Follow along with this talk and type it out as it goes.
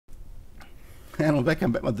And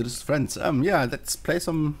welcome back, my dearest friends. Yeah, let's play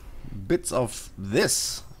some bits of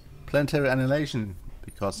this Planetary Annihilation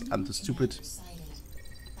because I'm too stupid.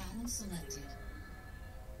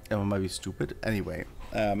 Or maybe stupid. Anyway,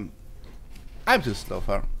 I'm too slow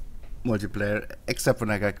for multiplayer, except when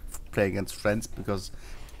I play against friends because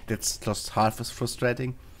that's just half as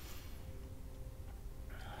frustrating.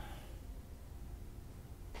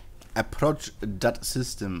 Approach that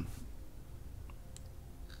system.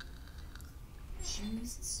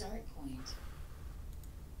 Choose start point.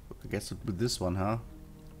 I guess with this one, huh?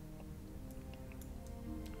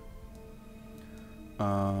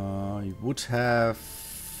 You would have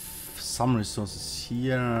some resources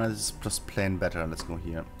here. This is just plain better. Let's go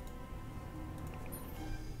here.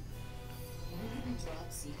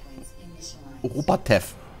 Drop sequence initialized.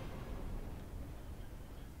 Robotev.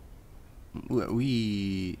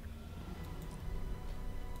 We.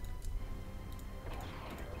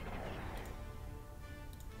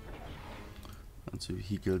 Let's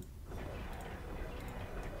vehicle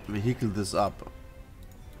this up.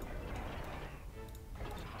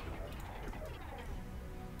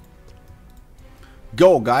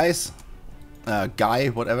 Go, guys! Guy,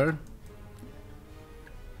 whatever.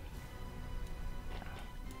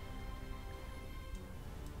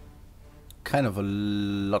 Kind of a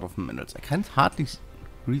lot of minerals. I can't hardly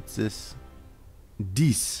read this.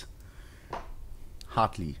 These.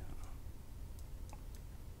 Hardly.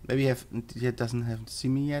 Maybe he doesn't have to see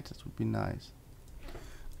me yet. That would be nice.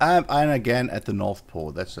 I'm again at the North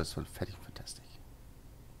Pole. That's just fantastic.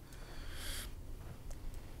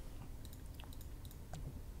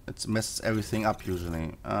 It messes everything up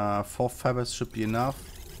usually. 4 fibers should be enough.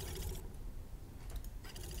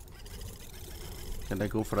 Can I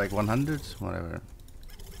go for like 100? Whatever.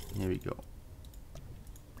 Here we go.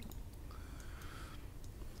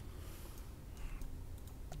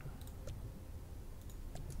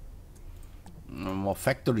 No more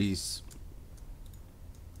factories.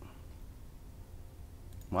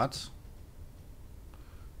 What?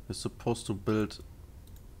 You're supposed to build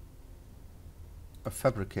a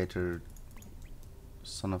fabricator,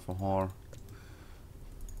 son of a whore.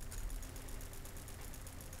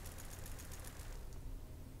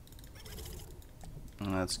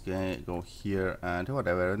 Let's go here and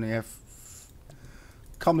whatever. And we have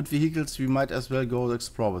combat vehicles, we might as well go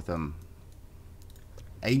explore with them.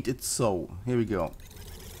 Ain't it so? Here we go.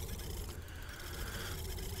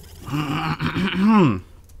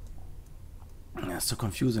 So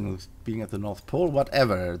confusing with being at the North Pole.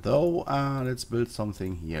 Whatever, though. Let's build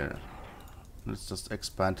something here. Let's just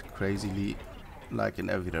expand crazily, like in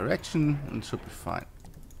every direction, and it should be fine.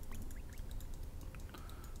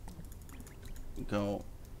 Go.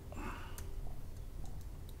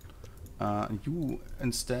 You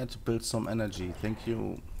instead build some energy. Thank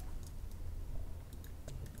you.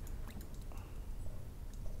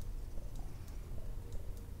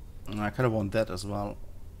 I kind of want that as well.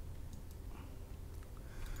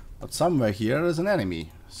 But somewhere here is an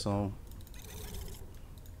enemy, so...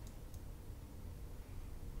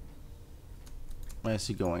 Where is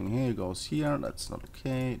he going? Here he goes here. That's not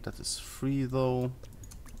okay. That is free though.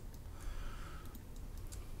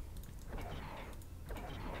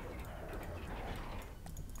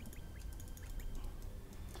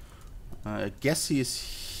 I guess he is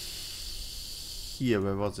here.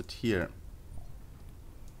 Where was it? Here.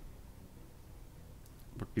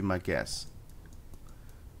 Would be my guess.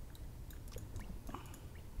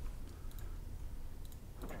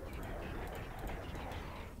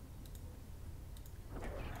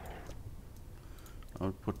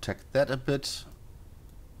 I'll protect that a bit.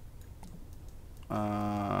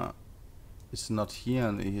 It's not here,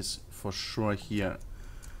 and he's for sure here.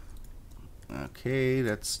 Okay,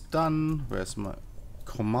 that's done. Where's my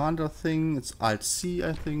commander thing? It's Alt C,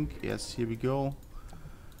 I think. Yes, here we go.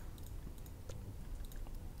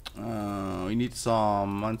 We need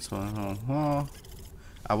some.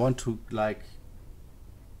 I want to like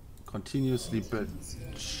continuously build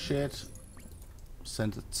shit.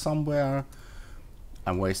 Send it somewhere.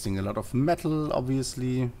 I'm wasting a lot of metal,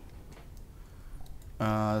 obviously.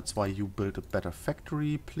 That's why you build a better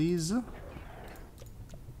factory, please.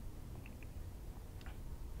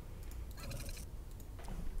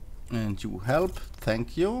 And you help,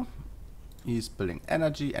 thank you. He's building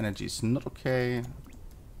energy. Energy is not okay.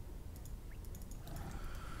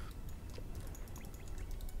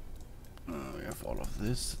 We have all of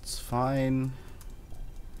this, it's fine.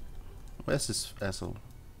 Where's this asshole?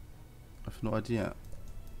 I have no idea.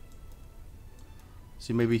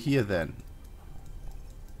 See, maybe here then.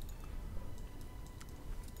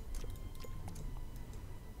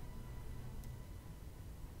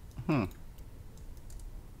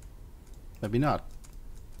 Maybe not.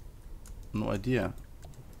 No idea.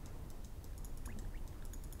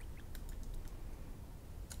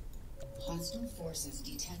 Hostile forces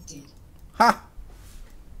detected. Ha!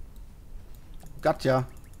 Gotcha.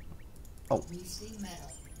 Oh. Boosting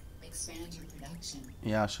metal. Expand your production.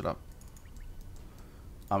 Yeah, shut up.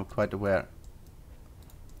 I'm quite aware.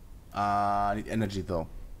 I need energy though.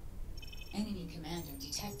 Enemy commander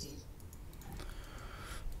detected.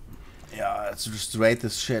 Yeah, let's just raid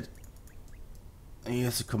this shit.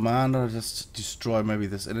 Here's the commander, just destroy maybe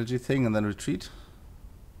this energy thing and then retreat.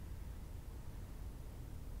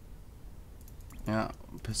 Yeah,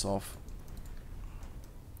 piss off.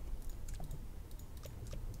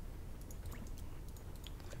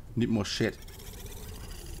 Need more shit.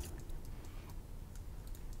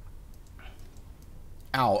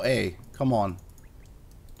 Ow, hey, come on.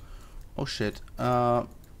 Oh shit.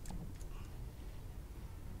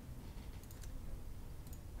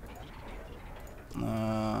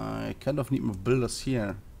 I kind of need more builders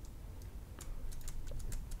here.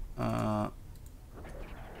 Give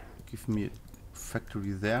me a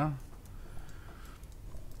factory there.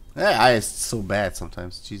 Yeah, it's so bad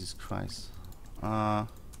sometimes. Jesus Christ.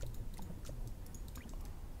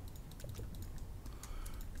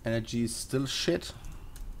 Energy is still shit.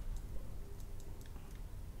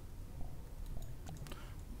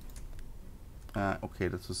 Okay,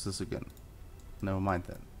 this was this again. Never mind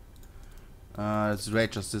then. Let's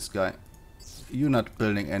raid just this guy. You're not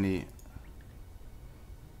building any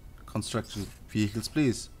construction vehicles,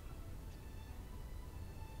 please.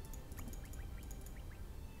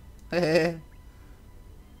 Hey.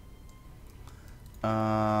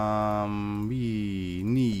 We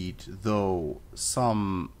need though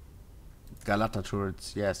some Galata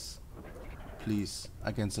turrets, yes, please,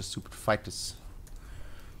 against the stupid fighters,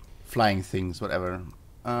 flying things, whatever.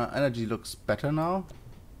 Energy looks better now,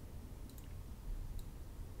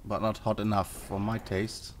 but not hot enough for my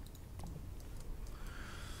taste.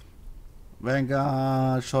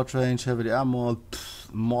 Vanguard, short range, heavy armor,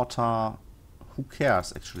 mortar. Who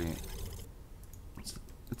cares actually?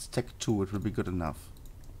 It's Tech 2, it will be good enough.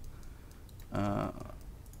 I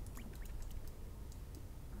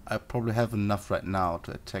probably have enough right now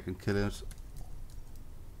to attack and kill it.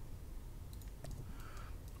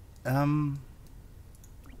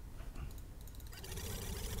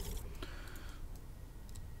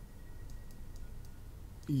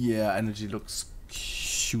 Yeah, energy looks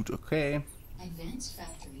cute, okay. Advanced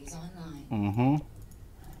factories online. Mm-hmm.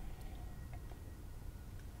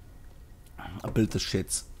 I built the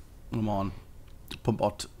shits. Come on. Pump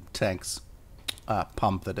out tanks.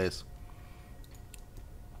 Pump that is.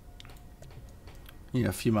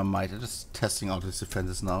 Yeah, feel my might. I'm just testing out his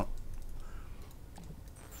defenses now.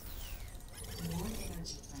 More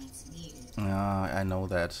energy plants needed. Yeah, I know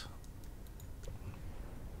that.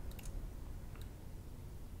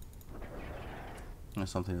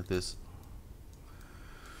 Something like this.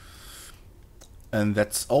 And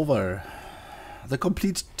that's over. The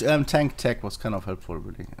complete tank tech was kind of helpful,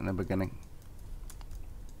 really, in the beginning.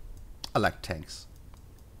 I like tanks.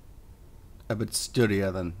 A bit sturdier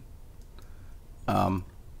than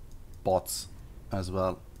bots as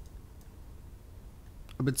well.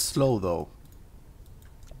 A bit slow though.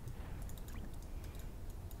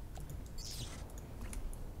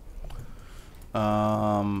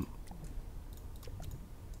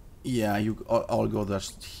 Yeah, you all go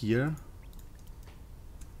just here.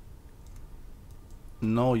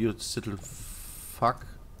 No, you little fuck.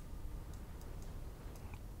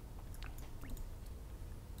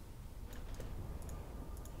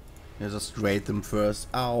 Yeah, just raid them first.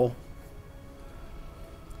 Ow.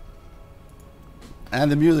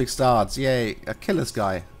 And the music starts. Yay. Kill this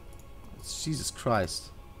guy. Jesus Christ.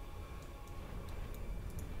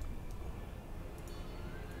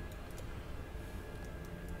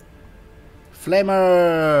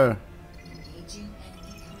 Flamer! Engaging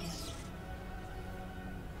enemy commander.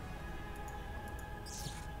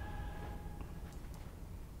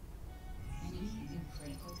 Enemy in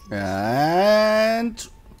critical condition. And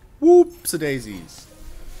whoops daisies.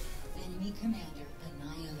 Enemy commander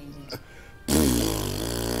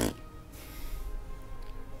annihilated.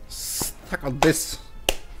 Stuck on this.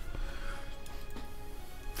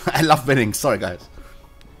 I love winning. Sorry, guys.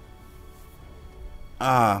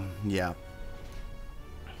 Yeah.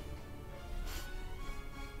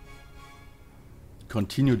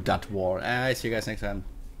 Continue that war. I see you guys next time.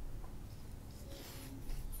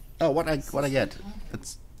 Oh, what I get?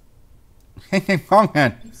 It's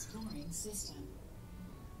Exploring system.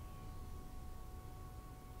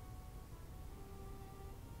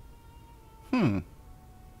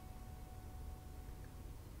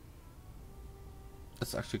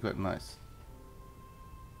 That's actually quite nice.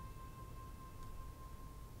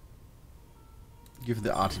 Give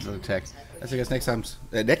the artillery attack. I'll see you guys next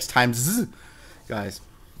time. Guys.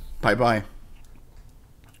 Bye bye.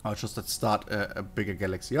 I'll just start a bigger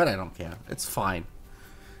galaxy, but I don't care. It's fine.